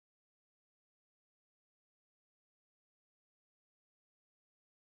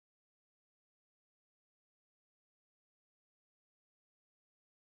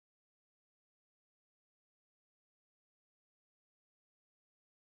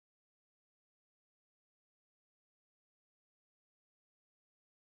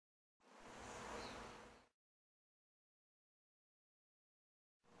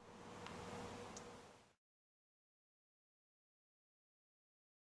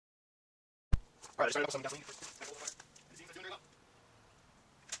Alright, I started up with some gasoline first. It seems to be doing very well.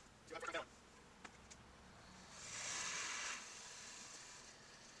 See if I down.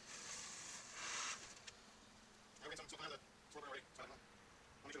 Now we're getting some behind the floor already. So I don't know.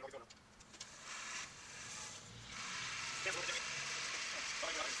 I'll make sure the dog is going up. Cancel what it's taking.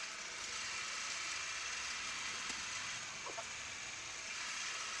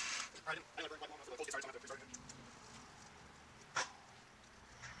 I didn't burn my long enough for the full start, so I'm going to restart it.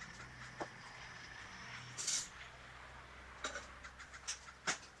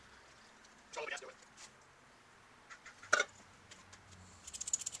 Control the gas, do it.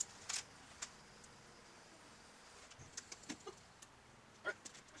 Alright,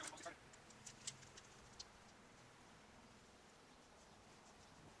 full start.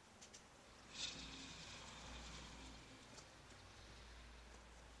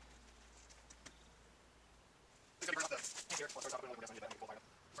 He's going to burn off the tank here. Well, it starts off and we're going to get that full fire up.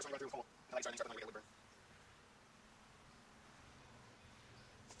 First one, you go through full, and then you start and then we get a little burn.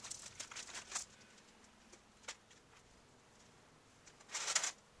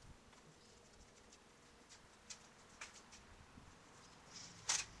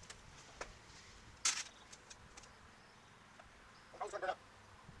 Oh, it's starting to burn up.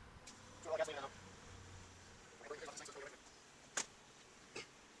 Do all the gasoline now. Okay, bring it off the tank so it's really good.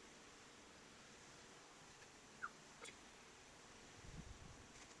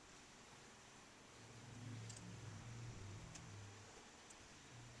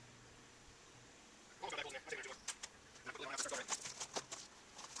 Almost got that hole in there. I'll take it or two more. Now put the lid on after it starts going.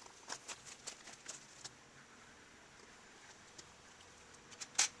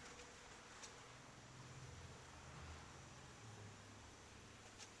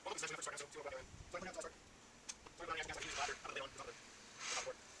 Well, this is actually starting, so see what we're going to do. So I'm going to start. So we're going to have to use the ladder out of the lid on the top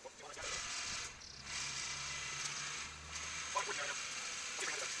board. Well, you want to gas it. Oh, I'm working right now. I'll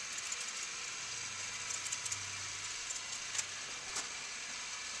take it right now.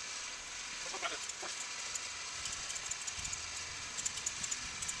 Let's look at it. Force.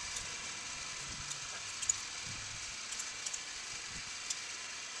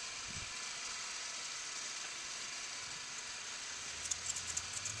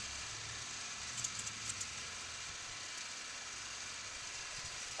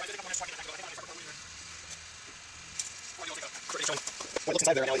 Alright, take a couple minutes trying to get it back. I think I'm going to start with the oh, you'll take a pretty showing. Well, it looks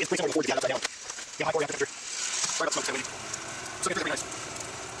inside there right now. It's pretty similar to the board you got upside down. Yeah, high 40 amp temperature. Sorry about the smoke, so it's looking pretty nice.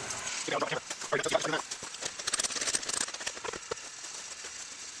 Take it out, drop the camera. Alright, that's the that.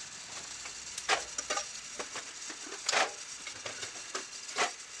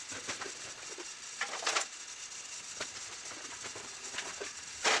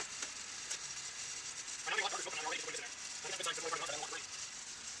 I know we got smoking on already, just put it in there. I think that's good time to really burn it off, and I don't want to breathe.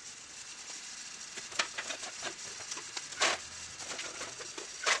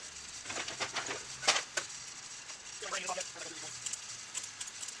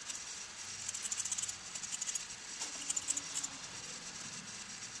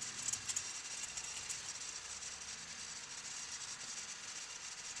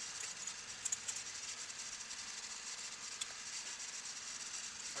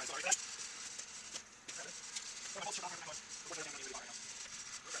 Alright, so that. I'm going to hold shit off right now. We'll put it in the right now.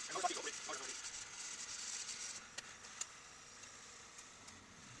 Okay, and those copies over it. Oh, no,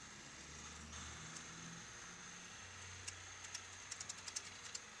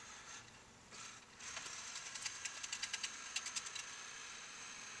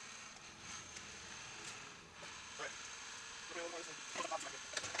 alright. Okay, a little more of this one. Hold the box back here.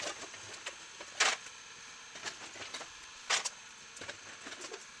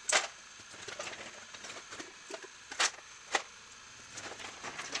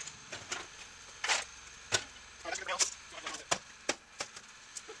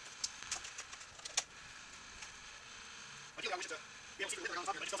 Ideally, I wish it to be able to see the lid around the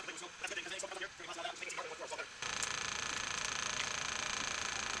top here, but it still doesn't think so. That's a good thing, because any smoke comes up here, we're going to that out, make it see part of the floor, so better.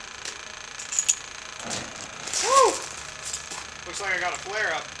 Woo! Looks like I got a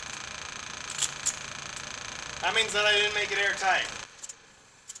flare up. That means that I didn't make it airtight.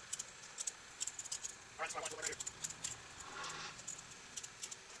 Alright, so I want to go right here.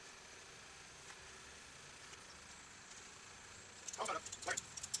 Oh, it's not up. Sorry.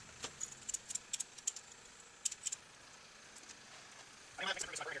 I might have to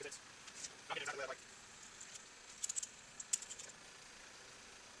fix my burner here because it's not getting exactly the way I like.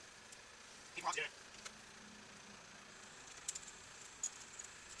 Keep rocks in it.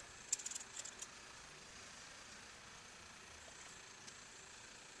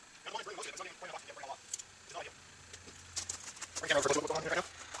 I don't want to burn most of it, but it's not even pouring a lot. You can't burn a lot. It's not ideal. Bring the camera over for what's going on here right now.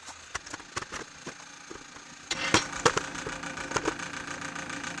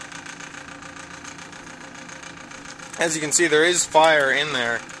 As you can see, there is fire in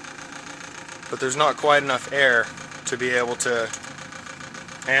there, but there's not quite enough air to be able to,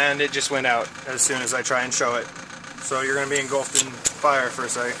 and it just went out as soon as I try and show it. So you're going to be engulfed in fire for a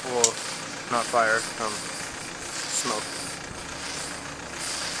second. Well, not fire, smoke.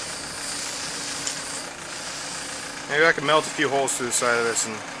 Maybe I could melt a few holes through the side of this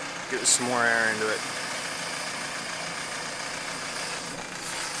and get some more air into it.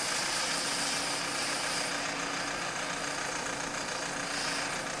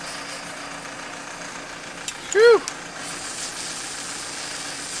 Whew!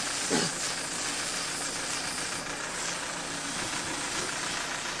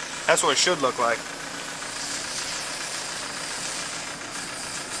 That's what it should look like.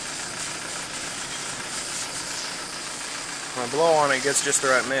 When I blow on it, it gets just the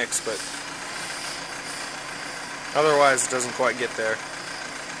right mix, but otherwise it doesn't quite get there.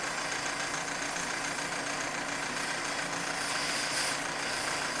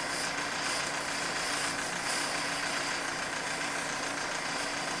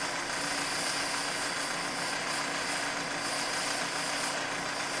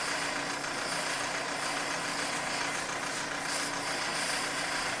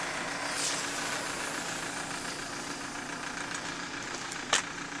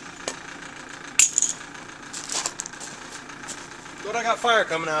 But I got fire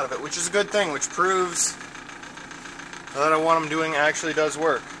coming out of it, which is a good thing, which proves that what I'm doing actually does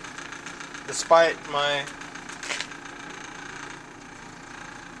work. Despite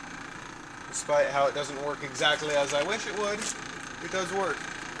how it doesn't work exactly as I wish it would, it does work.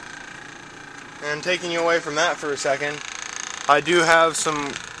 And taking you away from that for a second, I do have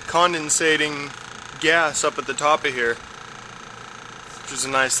some condensating gas up at the top of here, which is a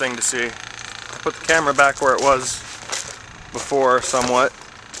nice thing to see. I put the camera back where it was before somewhat.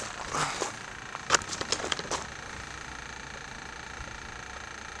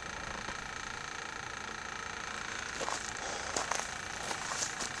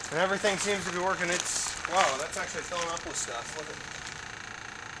 And everything seems to be working. Wow, that's actually filling up with stuff. Look at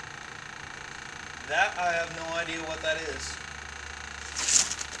that. I have no idea what that is.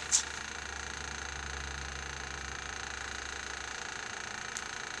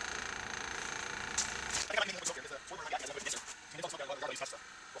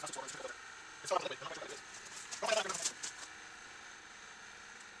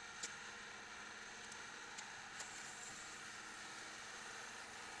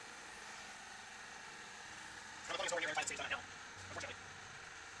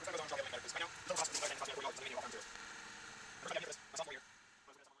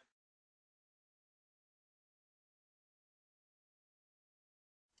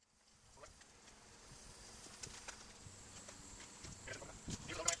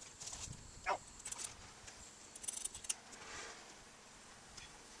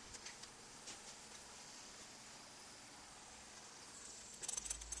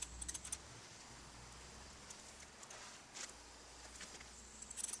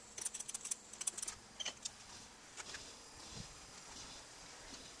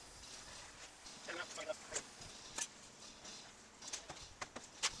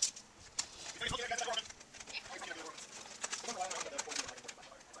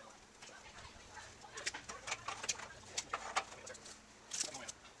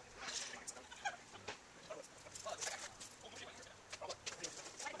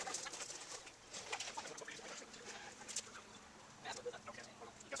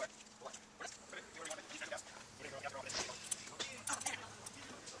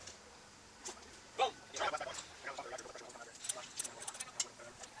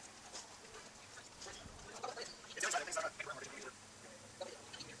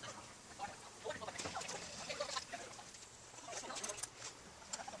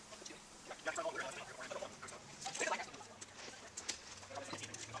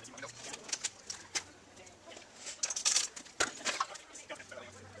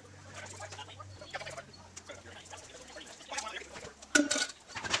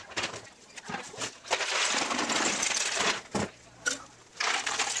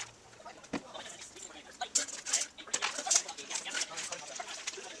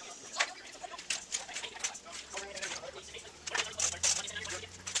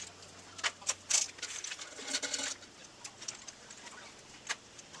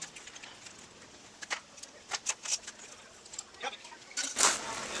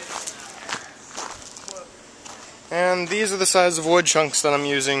 And these are the size of wood chunks that I'm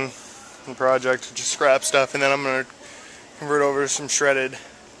using in the project, just scrap stuff, and then I'm going to convert over to some shredded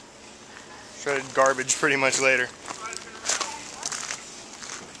garbage pretty much later.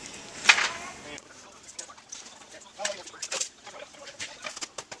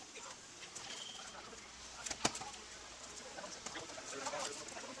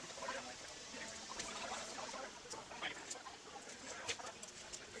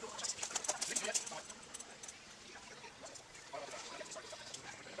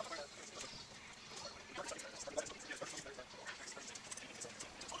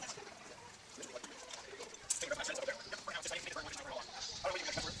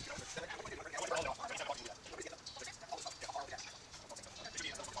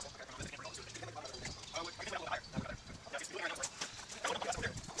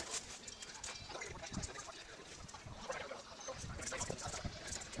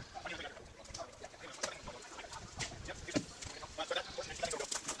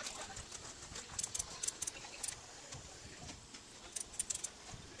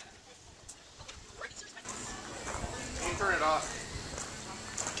 it off.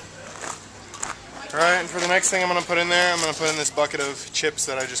 Alright, and for the next thing I'm going to put in there, I'm going to put in this bucket of chips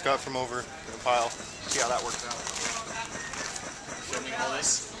that I just got from over in the pile. See how that works out. Filming all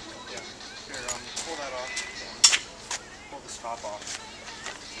this? Yeah. Here, pull that off. Pull the stop off.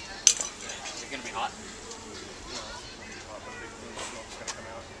 Is it going to be hot? No, it's not going to be hot, but big plume of smoke's going to come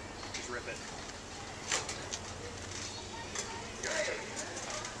out. Just rip it.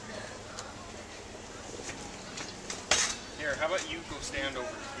 Here, how about you go stand over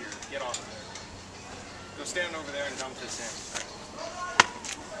here? Get off of there. Go stand over there and dump this in.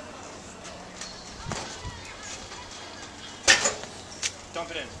 Dump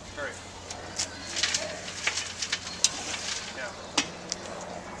it in. Hurry. Yeah.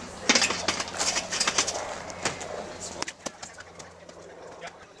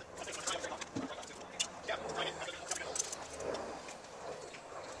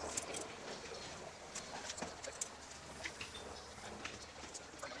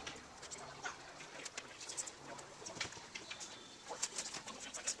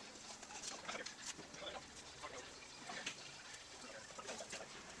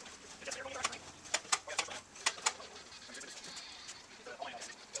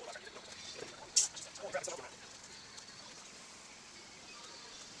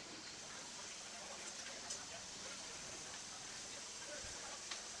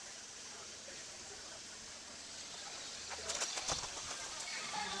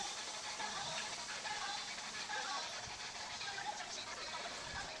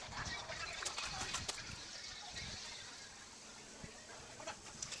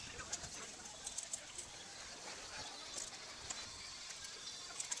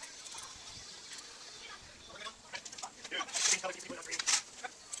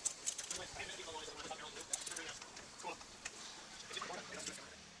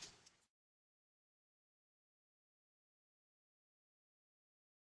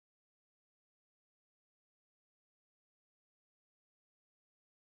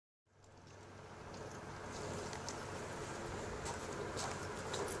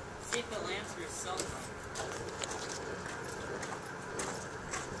 See if the lamps are cell phone.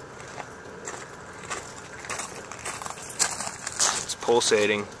 It's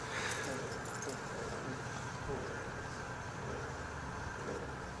pulsating.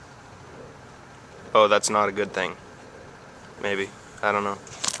 Oh, that's not a good thing. Maybe. I don't know.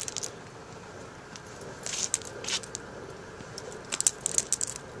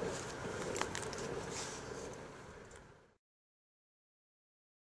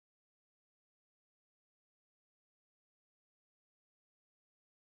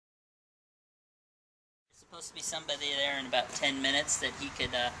 Supposed to be somebody there in about 10 minutes that he could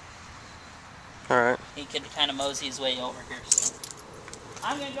Alright. kind of mosey his way over here. So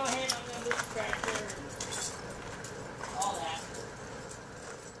I'm gonna go ahead and I'm gonna move the tractor.